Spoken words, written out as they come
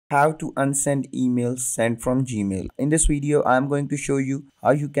How to unsend emails sent from Gmail. In this video, I'm going to show you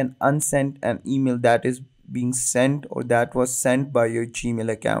how you can unsend an email that is being sent or that was sent by your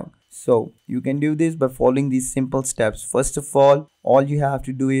Gmail account. So you can do this by following these simple steps. First of all you have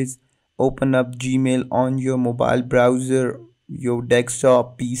to do is open up Gmail on your mobile browser, your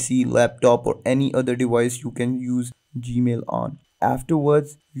desktop, PC, laptop, or any other device you can use Gmail on.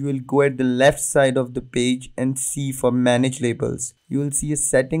 Afterwards, you will go at the left side of the page and see for manage labels. You will see a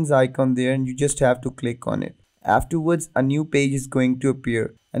settings icon there and you just have to click on it. Afterwards, a new page is going to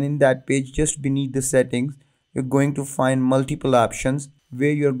appear, and in that page just beneath the settings, you're going to find multiple options where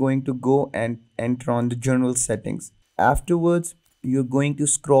you're going to go and enter on the general settings. Afterwards, you're going to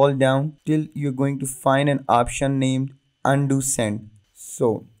scroll down till you're going to find an option named undo send.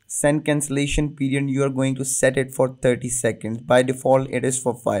 So send cancellation period, you are going to set it for 30 seconds. By default it is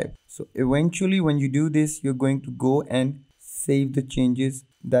for 5. So eventually when you do this, you're going to go and save the changes.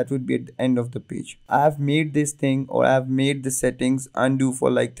 That would be at the end of the page. I have made this thing, or I have made the settings undo for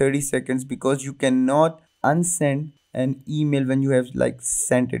like 30 seconds because you cannot unsend an email when you have like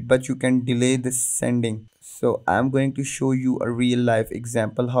sent it, but you can delay the sending. So I'm going to show you a real life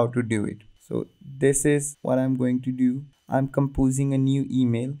example how to do it. So this is what I'm going to do. I'm composing a new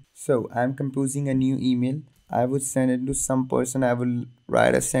email. So I'm composing a new email. I would send it to some person. I will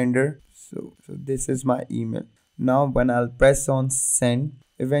write a sender. So this is my email. Now when I'll press on send,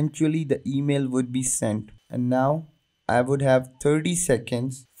 eventually the email would be sent. And now I would have 30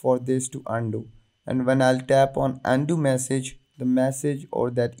 seconds for this to undo. And when I'll tap on undo message, the message or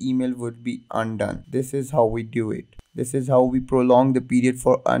that email would be undone. This is how we do it. This is how we prolong the period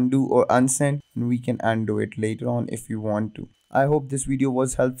for undo or unsend, and we can undo it later on if you want to. I hope this video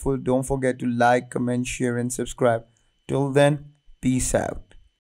was helpful. Don't forget to like, comment, share and subscribe. Till then, peace out.